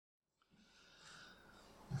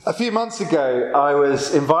A few months ago, I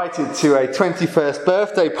was invited to a 21st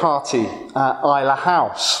birthday party at Isla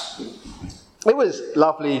House. It was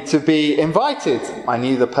lovely to be invited. I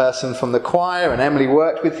knew the person from the choir and Emily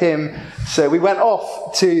worked with him, so we went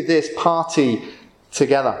off to this party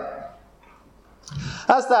together.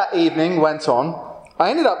 As that evening went on, I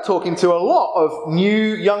ended up talking to a lot of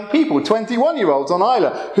new young people, 21-year-olds on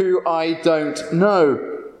Isla, who I don't know.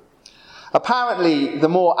 Apparently, the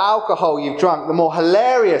more alcohol you've drunk, the more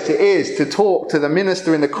hilarious it is to talk to the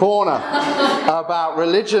minister in the corner about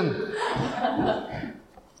religion.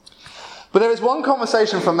 But there was one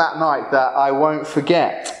conversation from that night that I won't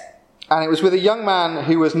forget. And it was with a young man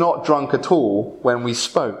who was not drunk at all when we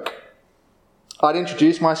spoke. I'd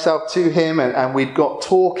introduced myself to him and we'd got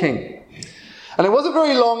talking. And it wasn't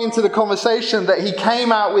very long into the conversation that he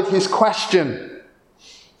came out with his question.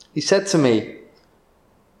 He said to me,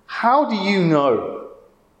 "How do you know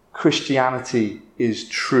Christianity is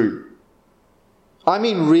true? I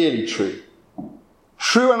mean really true.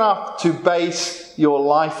 True enough to base your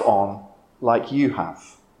life on like you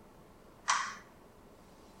have."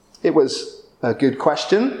 It was a good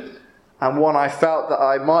question and one I felt that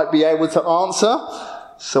I might be able to answer,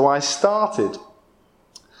 so I started.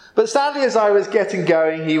 But sadly, as I was getting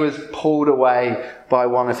going, he was pulled away by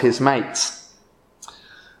one of his mates.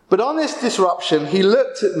 But on this disruption, he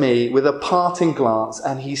looked at me with a parting glance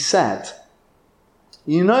and he said,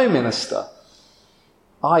 "You know, minister,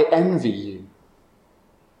 I envy you.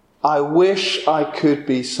 I wish I could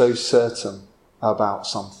be so certain about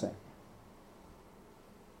something.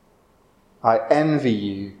 I envy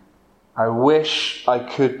you. I wish I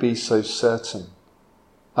could be so certain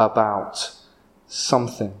about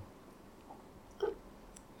something."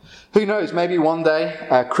 Who knows, maybe one day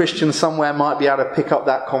a Christian somewhere might be able to pick up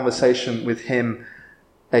that conversation with him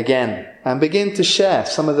again and begin to share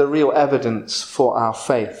some of the real evidence for our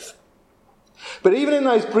faith. But even in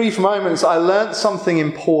those brief moments, I learnt something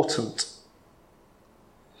important.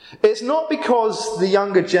 It's not because the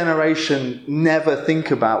younger generation never think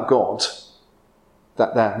about God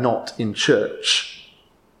that they're not in church.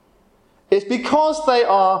 It's because they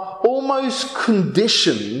are almost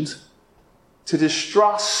conditioned to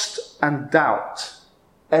distrust and doubt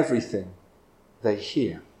everything they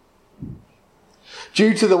hear.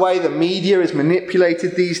 Due to the way the media is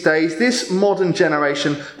manipulated these days, this modern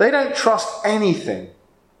generation, they don't trust anything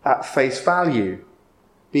at face value,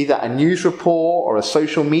 be that a news report or a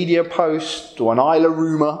social media post or an Isla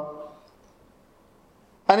rumour.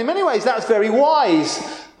 And in many ways that's very wise,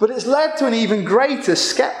 but it's led to an even greater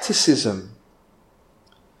scepticism.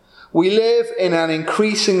 We live in an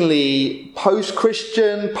increasingly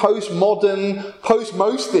post-Christian, post-modern,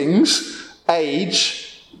 post-most things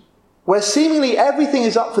age where seemingly everything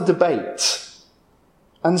is up for debate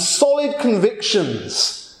and solid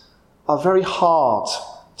convictions are very hard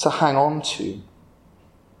to hang on to.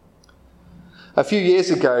 A few years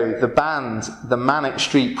ago, the band, the Manic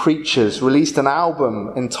Street Preachers, released an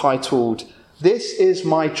album entitled "This Is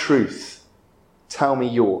My Truth, Tell Me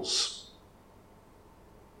Yours."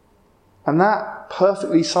 And that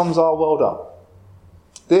perfectly sums our world up.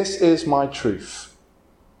 This is my truth.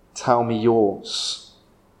 Tell me yours.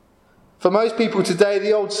 For most people today,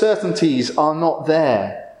 the old certainties are not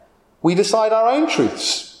there. We decide our own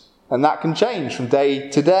truths, and that can change from day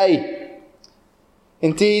to day.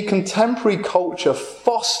 Indeed, contemporary culture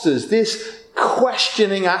fosters this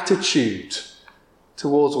questioning attitude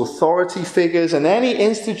towards authority figures and any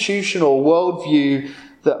institution or worldview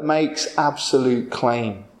that makes absolute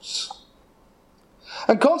claims.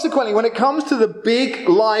 And consequently, when it comes to the big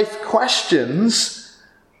life questions,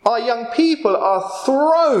 our young people are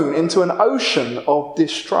thrown into an ocean of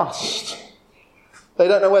distrust. They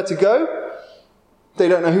don't know where to go. They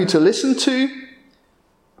don't know who to listen to.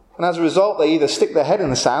 And as a result, they either stick their head in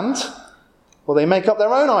the sand or they make up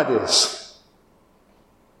their own ideas.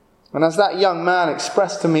 And as that young man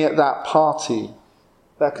expressed to me at that party,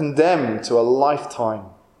 they're condemned to a lifetime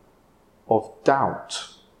of doubt.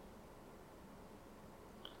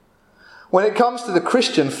 When it comes to the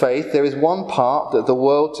Christian faith, there is one part that the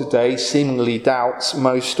world today seemingly doubts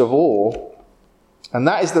most of all, and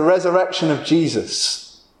that is the resurrection of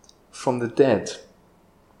Jesus from the dead.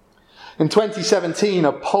 In 2017,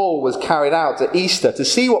 a poll was carried out at Easter to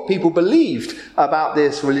see what people believed about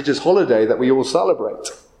this religious holiday that we all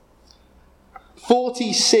celebrate.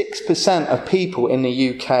 46% of people in the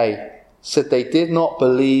UK said they did not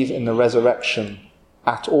believe in the resurrection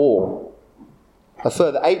at all. A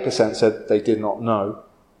further 8% said they did not know.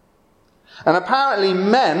 And apparently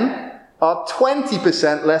men are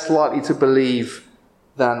 20% less likely to believe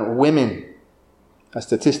than women. a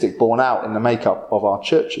statistic borne out in the makeup of our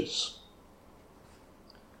churches.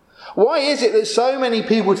 Why is it that so many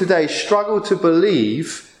people today struggle to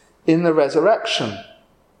believe in the resurrection?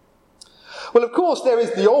 Well, of course, there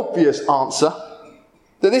is the obvious answer,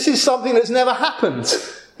 that this is something that's never happened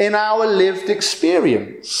in our lived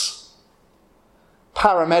experience.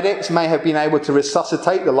 Paramedics may have been able to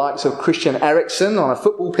resuscitate the likes of Christian Eriksen on a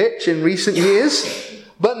football pitch in recent years,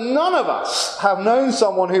 but none of us have known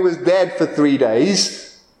someone who was dead for 3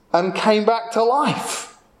 days and came back to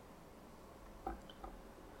life.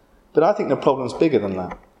 But I think the problem's bigger than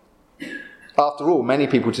that. After all, many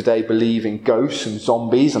people today believe in ghosts and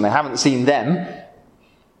zombies, and they haven't seen them.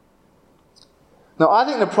 Now, I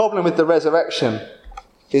think the problem with the resurrection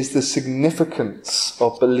is the significance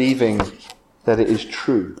of believing that it is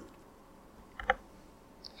true.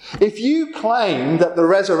 If you claim that the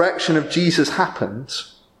resurrection of Jesus happened,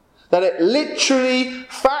 that it literally,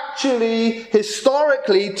 factually,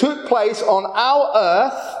 historically took place on our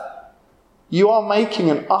earth, you are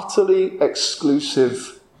making an utterly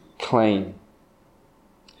exclusive claim.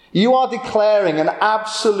 You are declaring an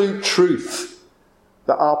absolute truth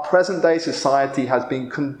that our present-day society has been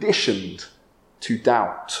conditioned to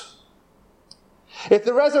doubt. If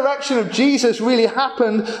the resurrection of Jesus really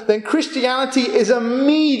happened, then Christianity is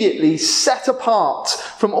immediately set apart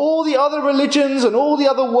from all the other religions and all the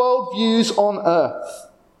other worldviews on earth.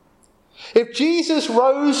 If Jesus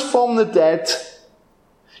rose from the dead,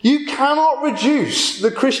 you cannot reduce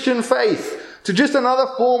the Christian faith to just another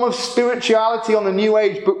form of spirituality on the New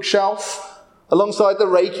Age bookshelf, alongside the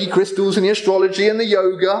Reiki crystals and the astrology and the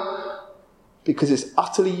yoga, because it's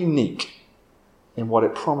utterly unique in what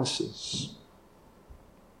it promises.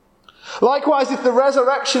 Likewise, if the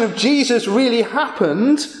resurrection of Jesus really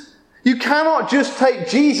happened, you cannot just take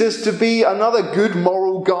Jesus to be another good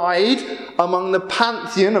moral guide among the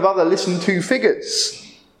pantheon of other listened to figures.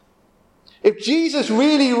 If Jesus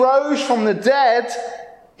really rose from the dead,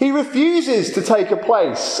 he refuses to take a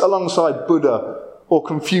place alongside Buddha or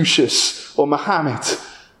Confucius or Muhammad.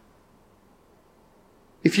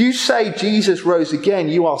 If you say Jesus rose again,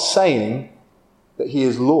 you are saying that he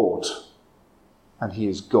is Lord and he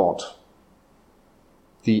is God.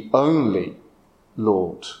 The only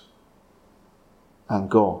Lord and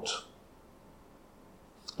God.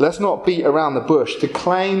 Let's not beat around the bush. To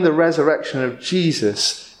claim the resurrection of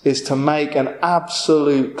Jesus is to make an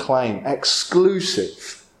absolute claim,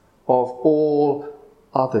 exclusive of all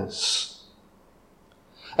others.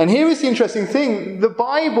 And here is the interesting thing. The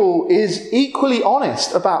Bible is equally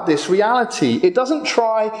honest about this reality. It doesn't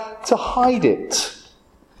try to hide it.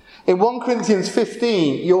 In 1 Corinthians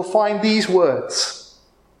 15, you'll find these words.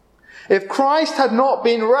 If Christ had not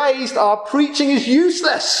been raised, our preaching is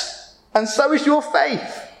useless, and so is your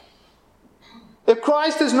faith. If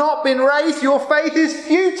Christ has not been raised, your faith is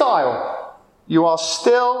futile. You are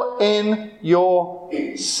still in your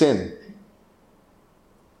sin.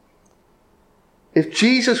 If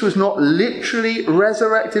Jesus was not literally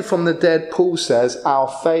resurrected from the dead, Paul says, our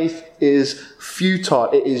faith is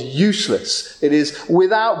futile. It is useless. It is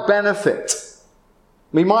without benefit.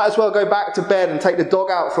 We might as well go back to bed and take the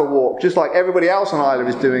dog out for a walk, just like everybody else on Isla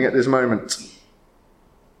is doing at this moment.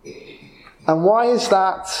 And why is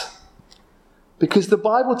that? Because the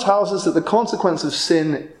Bible tells us that the consequence of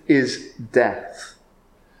sin is death.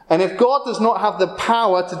 And if God does not have the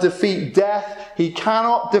power to defeat death, he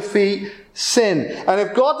cannot defeat sin. And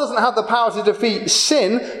if God doesn't have the power to defeat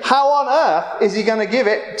sin, how on earth is he going to give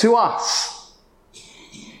it to us?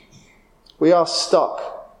 We are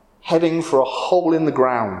stuck, heading for a hole in the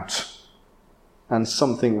ground and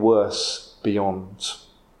something worse beyond.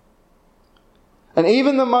 And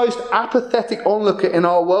even the most apathetic onlooker in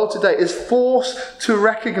our world today is forced to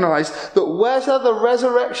recognize that whether the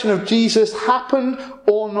resurrection of Jesus happened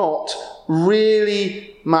or not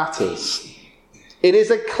really matters. It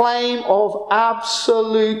is a claim of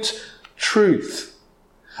absolute truth.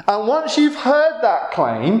 And once you've heard that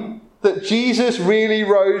claim, that Jesus really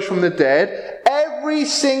rose from the dead, every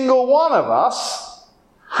single one of us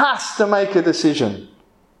has to make a decision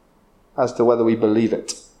as to whether we believe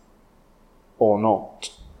it or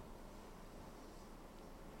not.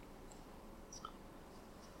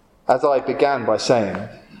 As I began by saying,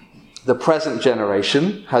 the present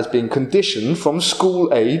generation has been conditioned from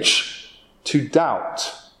school age to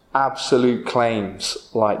doubt absolute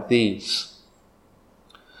claims like these.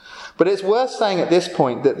 But it's worth saying at this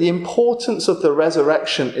point that the importance of the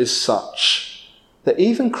resurrection is such that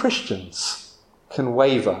even Christians can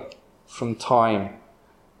waver from time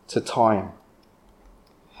to time.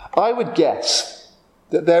 I would guess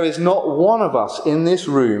that there is not one of us in this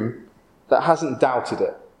room that hasn't doubted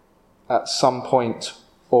it at some point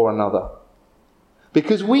or another.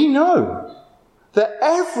 Because we know that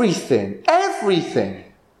everything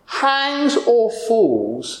hangs or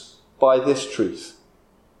falls by this truth.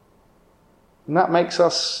 And that makes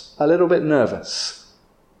us a little bit nervous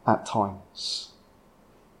at times.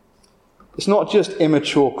 It's not just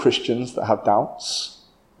immature Christians that have doubts.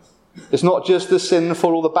 It's not just the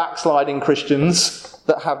sinful or the backsliding Christians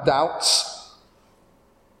that have doubts.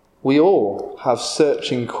 We all have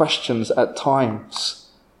searching questions at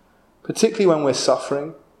times, particularly when we're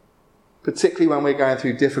suffering, particularly when we're going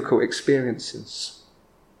through difficult experiences.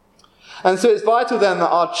 And so it's vital then that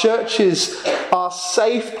our churches are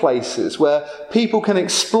safe places where people can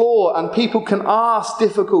explore and people can ask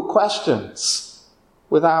difficult questions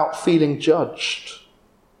without feeling judged.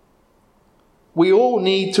 We all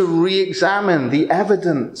need to re-examine the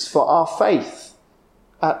evidence for our faith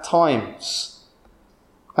at times.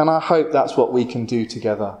 And I hope that's what we can do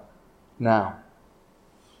together now.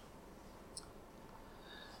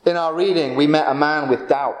 In our reading, we met a man with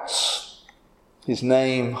doubts. His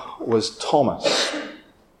name was Thomas.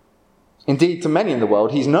 Indeed, to many in the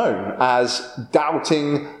world, he's known as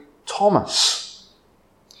Doubting Thomas.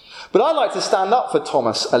 But I'd like to stand up for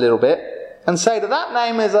Thomas a little bit and say that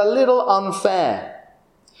name is a little unfair.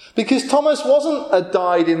 Because Thomas wasn't a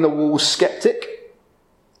dyed-in-the-wool skeptic.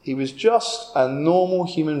 He was just a normal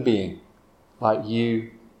human being like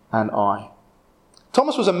you and I.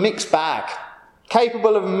 Thomas was a mixed bag,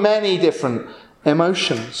 capable of many different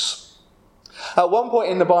emotions. At one point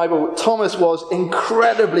in the Bible, Thomas was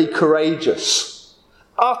incredibly courageous,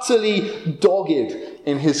 utterly dogged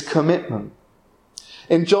in his commitment.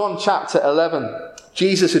 In John chapter 11,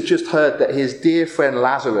 Jesus had just heard that his dear friend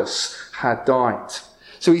Lazarus had died.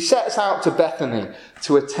 So he sets out to Bethany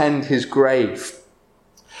to attend his grave.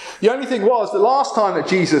 The only thing was, the last time that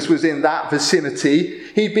Jesus was in that vicinity,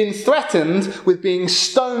 he'd been threatened with being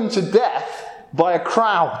stoned to death by a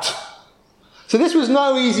crowd. So this was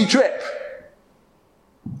no easy trip.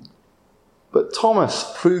 But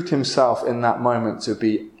Thomas proved himself in that moment to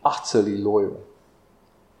be utterly loyal.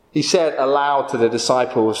 He said aloud to the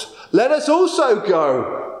disciples, "Let us also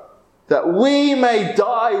go, that we may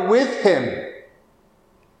die with him,"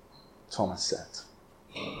 Thomas said.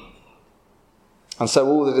 And so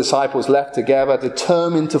all the disciples left together,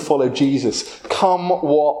 determined to follow Jesus, come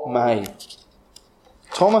what may.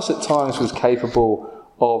 Thomas at times was capable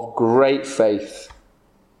of great faith,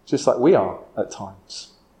 just like we are at times.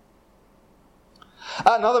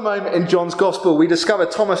 At another moment in John's Gospel, we discover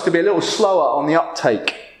Thomas to be a little slower on the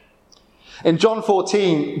uptake. In John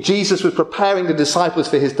 14, Jesus was preparing the disciples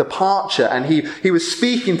for his departure, and he was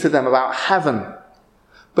speaking to them about heaven.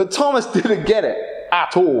 But Thomas didn't get it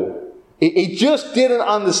at all. He just didn't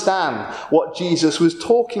understand what Jesus was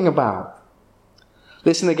talking about.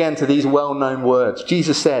 Listen again to these well-known words.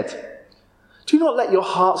 Jesus said, "Do not let your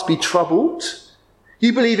hearts be troubled.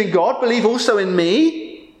 You believe in God, believe also in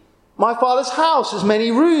me. My Father's house has many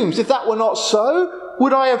rooms. If that were not so,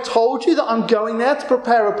 would I have told you that I'm going there to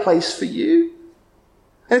prepare a place for you?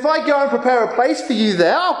 And if I go and prepare a place for you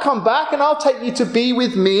there, I'll come back and I'll take you to be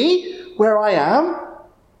with me where I am.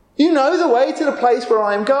 You know the way to the place where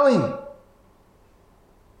I am going."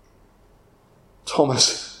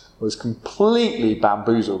 Thomas was completely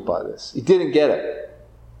bamboozled by this. He didn't get it.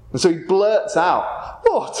 And so he blurts out,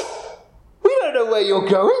 "What? We don't know where you're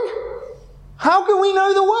going. How can we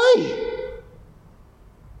know the way?"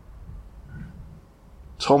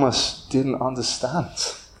 Thomas didn't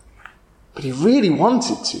understand, but he really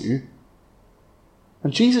wanted to.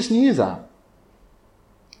 And Jesus knew that.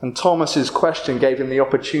 And Thomas's question gave him the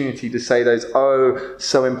opportunity to say those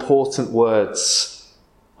so important words,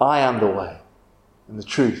 "I am the way and the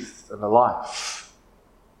truth and the life.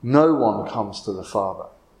 No one comes to the Father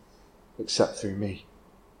except through me."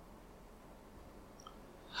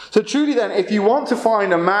 So truly then, if you want to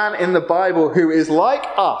find a man in the Bible who is like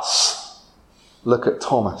us, look at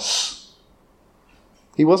Thomas.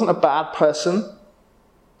 He wasn't a bad person.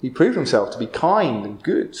 He proved himself to be kind and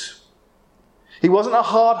good. He wasn't a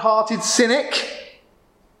hard-hearted cynic.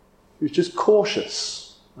 He was just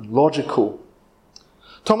cautious and logical.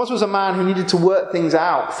 Thomas was a man who needed to work things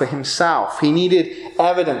out for himself. He needed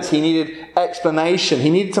evidence. He needed explanation. He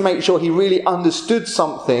needed to make sure he really understood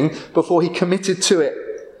something before he committed to it.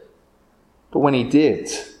 But when he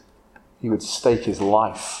did, he would stake his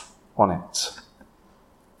life on it.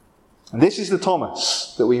 And this is the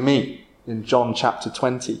Thomas that we meet in John chapter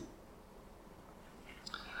 20.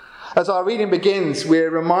 As our reading begins, we're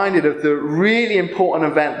reminded of the really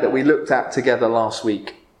important event that we looked at together last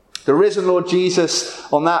week. The risen Lord Jesus,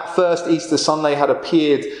 on that first Easter Sunday, had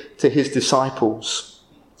appeared to his disciples.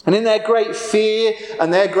 And in their great fear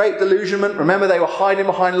and their great delusionment, remember they were hiding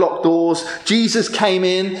behind locked doors, Jesus came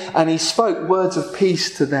in and he spoke words of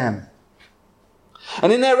peace to them.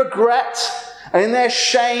 And in their regret and in their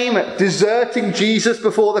shame at deserting Jesus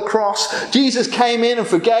before the cross, Jesus came in and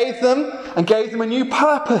forgave them and gave them a new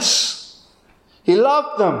purpose. He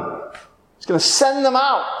loved them. He's going to send them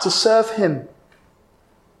out to serve him.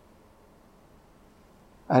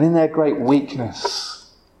 And in their great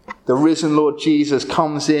weakness, the risen Lord Jesus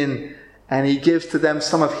comes in and he gives to them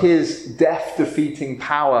some of his death-defeating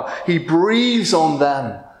power. He breathes on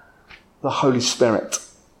them the Holy Spirit.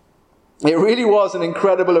 It really was an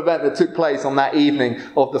incredible event that took place on that evening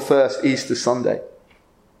of the first Easter Sunday.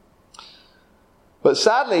 But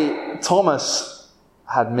sadly, Thomas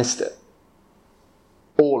had missed it.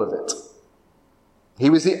 All of it.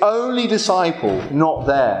 He was the only disciple not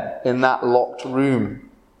there in that locked room.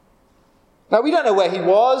 Now, we don't know where he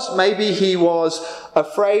was. Maybe he was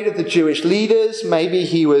afraid of the Jewish leaders. Maybe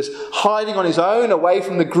he was hiding on his own away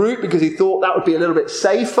from the group because he thought that would be a little bit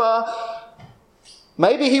safer.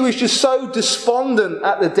 Maybe he was just so despondent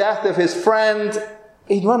at the death of his friend,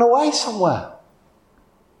 he'd run away somewhere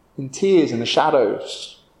in tears in the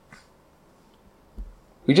shadows.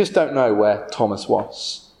 We just don't know where Thomas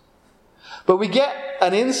was. But we get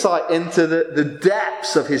an insight into the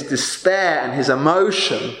depths of his despair and his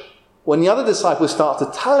emotion when the other disciples start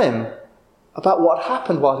to tell him about what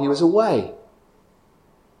happened while he was away.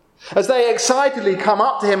 As they excitedly come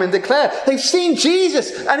up to him and declare, they've seen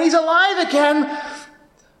Jesus and he's alive again.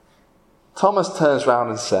 Thomas turns round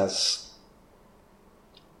and says,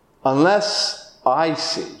 unless I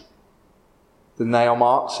see the nail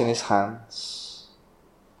marks in his hands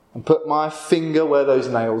and put my finger where those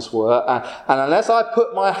nails were, and unless I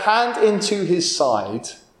put my hand into his side,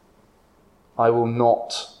 I will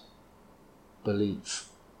not believe.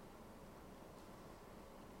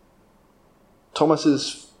 Thomas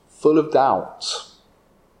is full of doubt.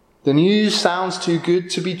 The news sounds too good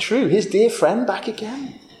to be true. His dear friend back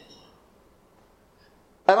again.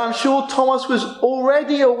 And I'm sure Thomas was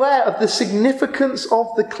already aware of the significance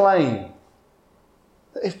of the claim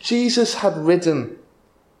that if Jesus had risen,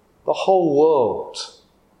 the whole world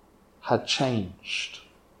had changed.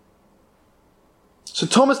 So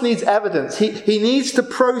Thomas needs evidence. He needs to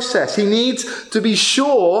process. He needs to be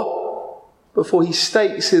sure before he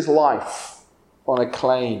stakes his life on a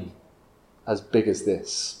claim as big as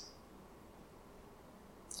this.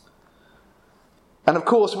 And of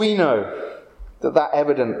course we know that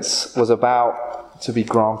evidence was about to be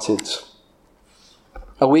granted.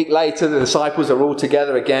 A week later, the disciples are all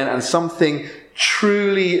together again, and something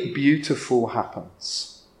truly beautiful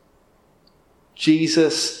happens.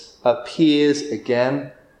 Jesus appears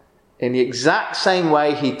again in the exact same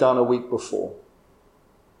way he'd done a week before.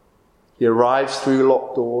 He arrives through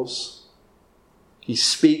locked doors. He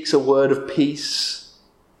speaks a word of peace.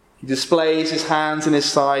 He displays his hands and his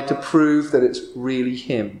side to prove that it's really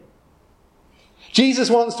him. Jesus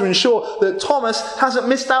wants to ensure that Thomas hasn't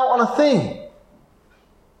missed out on a thing.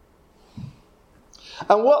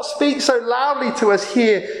 And what speaks so loudly to us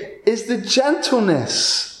here is the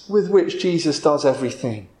gentleness with which Jesus does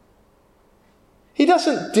everything. He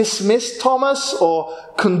doesn't dismiss Thomas or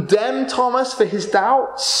condemn Thomas for his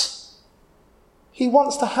doubts. He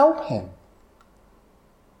wants to help him.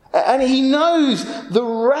 And he knows the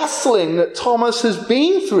wrestling that Thomas has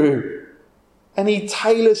been through. And he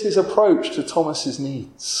tailors his approach to Thomas's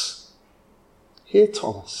needs. Here,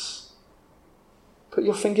 Thomas, put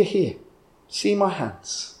your finger here. See my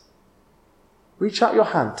hands. Reach out your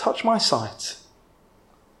hand. Touch my side.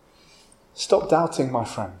 Stop doubting, my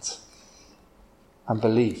friend, and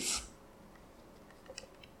believe.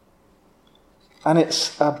 And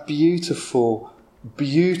it's a beautiful,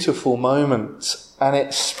 beautiful moment. And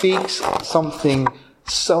it speaks something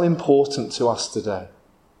so important to us today.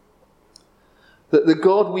 That the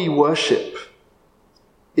God we worship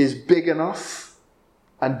is big enough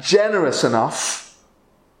and generous enough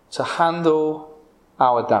to handle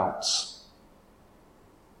our doubts.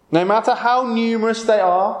 No matter how numerous they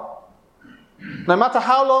are, no matter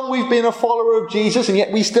how long we've been a follower of Jesus and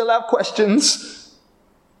yet we still have questions,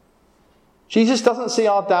 Jesus doesn't see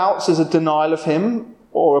our doubts as a denial of him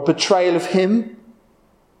or a betrayal of him,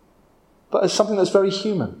 but as something that's very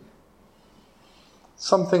human.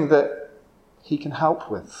 Something that he can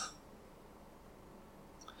help with.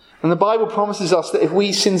 And the Bible promises us that if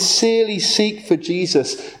we sincerely seek for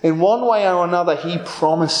Jesus, in one way or another, he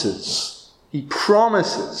promises to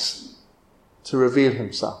reveal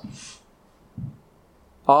himself.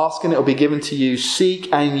 Ask and it will be given to you. Seek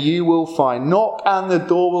and you will find. Knock and the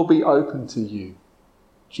door will be open to you,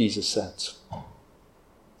 Jesus said.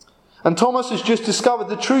 And Thomas has just discovered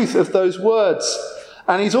the truth of those words.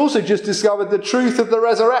 And he's also just discovered the truth of the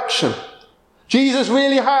resurrection. Jesus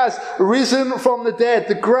really has risen from the dead.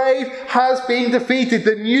 The grave has been defeated.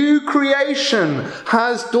 The new creation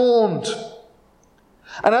has dawned.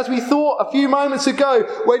 And as we thought a few moments ago,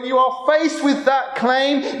 when you are faced with that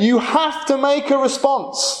claim, you have to make a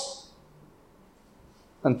response.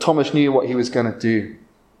 And Thomas knew what he was going to do.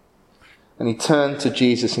 And he turned to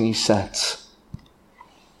Jesus and he said,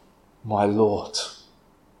 "My Lord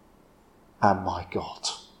and my God."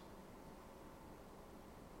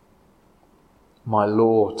 My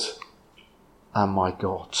Lord and my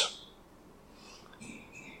God.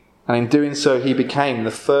 And in doing so, he became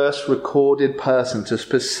the first recorded person to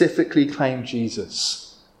specifically claim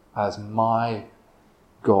Jesus as my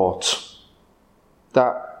God.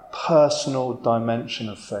 That personal dimension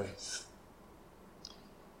of faith.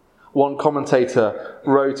 One commentator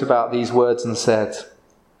wrote about these words and said,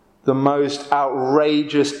 "The most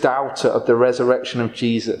outrageous doubter of the resurrection of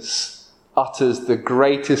Jesus utters the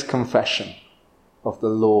greatest confession of the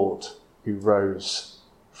Lord who rose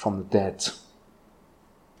from the dead."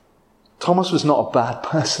 Thomas was not a bad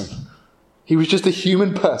person. He was just a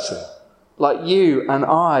human person, like you and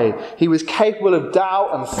I. He was capable of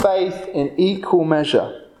doubt and faith in equal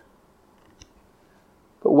measure.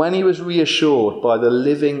 But when he was reassured by the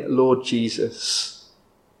living Lord Jesus,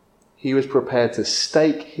 he was prepared to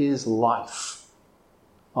stake his life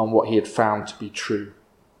on what he had found to be true.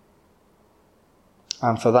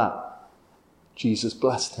 And for that, Jesus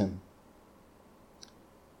blessed him.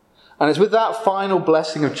 And it's with that final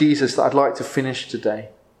blessing of Jesus that I'd like to finish today.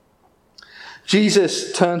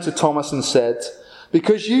 Jesus turned to Thomas and said,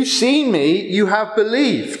 "Because you've seen me, you have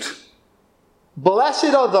believed.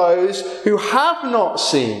 Blessed are those who have not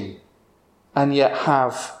seen and yet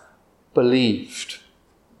have believed."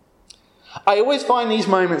 I always find these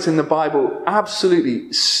moments in the Bible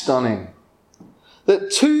absolutely stunning. That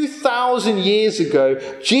 2,000 years ago,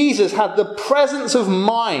 Jesus had the presence of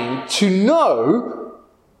mind to know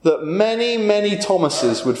that many, many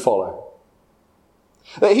Thomases would follow.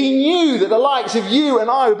 That he knew that the likes of you and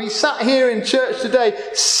I would be sat here in church today,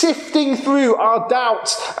 sifting through our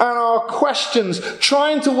doubts and our questions,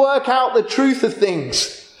 trying to work out the truth of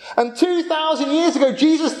things. And 2,000 years ago,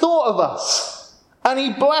 Jesus thought of us, and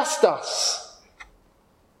he blessed us.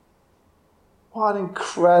 What an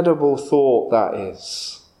incredible thought that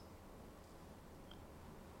is.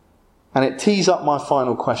 And it tees up my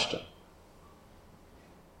final question.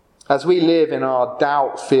 As we live in our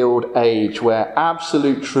doubt-filled age where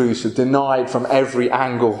absolute truths are denied from every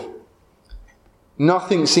angle,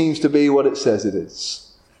 nothing seems to be what it says it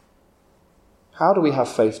is. How do we have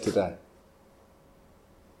faith today?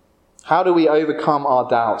 How do we overcome our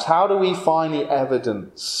doubts? How do we find the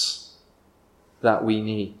evidence that we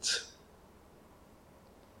need?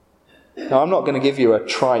 Now, I'm not going to give you a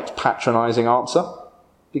trite, patronising answer,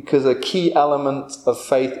 because a key element of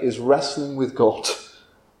faith is wrestling with God.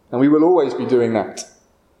 And we will always be doing that.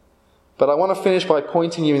 But I want to finish by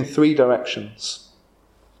pointing you in 3 directions.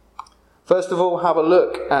 First of all, have a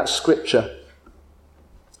look at Scripture.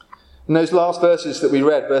 In those last verses that we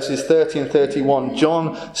read, verses 30 and 31,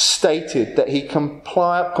 John stated that he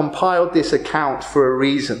compiled this account for a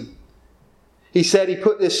reason. He said he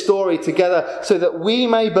put this story together so that we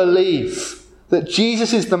may believe that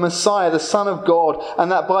Jesus is the Messiah, the Son of God,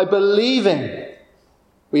 and that by believing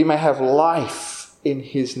we may have life in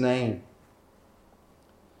his name.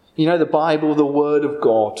 You know, the Bible, the Word of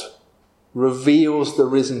God, reveals the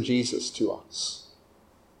risen Jesus to us.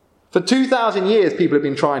 For 2,000 years, people have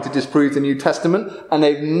been trying to disprove the New Testament, and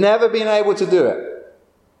they've never been able to do it.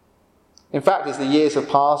 In fact, as the years have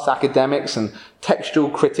passed, academics and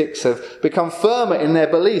textual critics have become firmer in their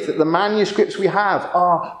belief that the manuscripts we have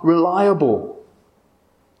are reliable.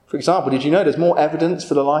 For example, did you know there's more evidence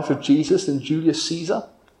for the life of Jesus than Julius Caesar?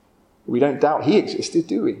 We don't doubt he existed,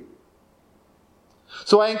 do we?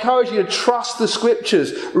 So I encourage you to trust the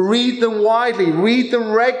Scriptures. Read them widely. Read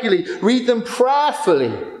them regularly. Read them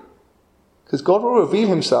prayerfully. Because God will reveal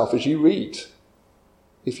himself as you read,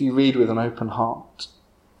 if you read with an open heart.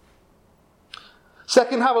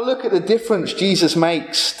 Second, have a look at the difference Jesus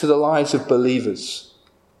makes to the lives of believers,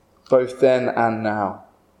 both then and now.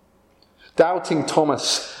 Doubting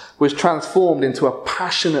Thomas was transformed into a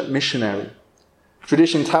passionate missionary.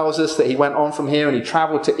 Tradition tells us that he went on from here and he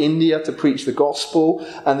travelled to India to preach the gospel,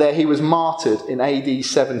 and there he was martyred in AD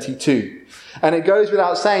 72. And it goes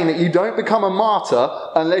without saying that you don't become a martyr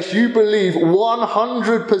unless you believe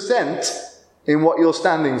 100% in what you're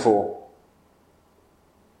standing for.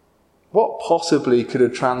 What possibly could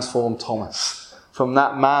have transformed Thomas from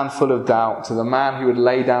that man full of doubt to the man who would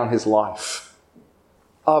lay down his life,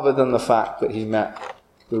 other than the fact that he met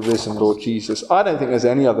the risen Lord Jesus? I don't think there's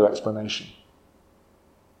any other explanation.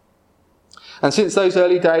 And since those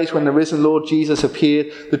early days when the risen Lord Jesus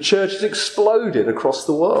appeared, the church has exploded across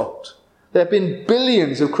the world. There have been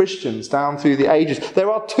billions of Christians down through the ages.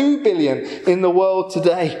 There are 2 billion in the world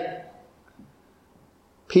today.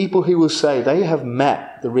 People who will say they have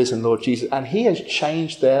met the risen Lord Jesus and he has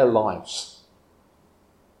changed their lives.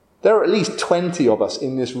 There are at least 20 of us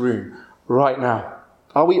in this room right now.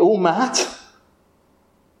 Are we all mad?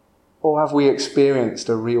 Or have we experienced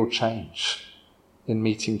a real change in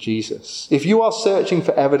meeting Jesus? If you are searching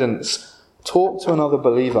for evidence, talk to another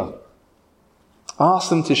believer. Ask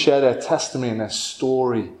them to share their testimony and their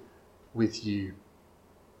story with you.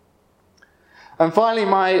 And finally,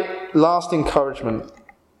 my last encouragement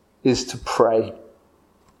is to pray.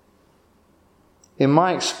 In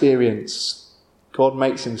my experience, God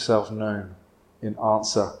makes himself known in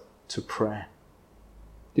answer to prayer.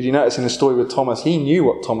 Did you notice in the story with Thomas, he knew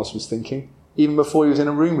what Thomas was thinking, even before he was in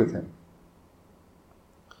a room with him.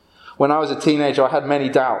 When I was a teenager, I had many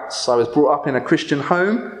doubts. I was brought up in a Christian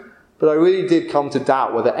home, but I really did come to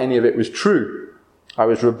doubt whether any of it was true. I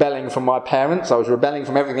was rebelling from my parents. I was rebelling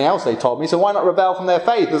from everything else they told me, so why not rebel from their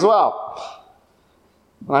faith as well?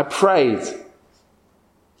 And I prayed,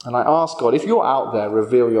 and I asked God, if you're out there,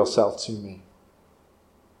 reveal yourself to me.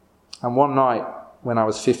 And one night, when I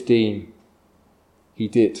was 15, he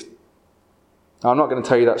did. Now, I'm not going to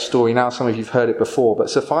tell you that story now. Some of you have heard it before, but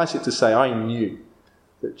suffice it to say, I knew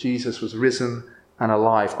that Jesus was risen and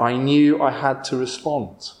alive. I knew I had to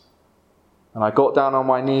respond. And I got down on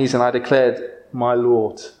my knees and I declared, my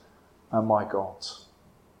Lord and my God.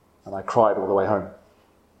 And I cried all the way home.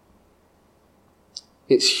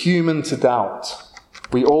 It's human to doubt.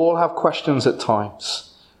 We all have questions at times.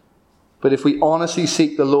 But if we honestly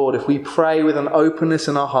seek the Lord, if we pray with an openness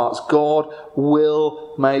in our hearts, God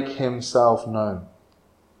will make himself known.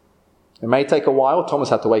 It may take a while. Thomas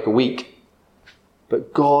had to wait a week.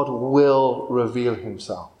 But God will reveal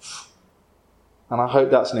himself. And I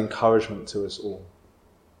hope that's an encouragement to us all.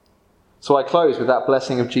 So I close with that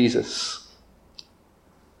blessing of Jesus.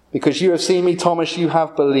 Because you have seen me, Thomas, you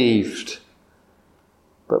have believed.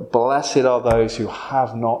 But blessed are those who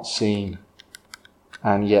have not seen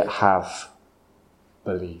and yet have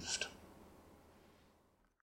believed.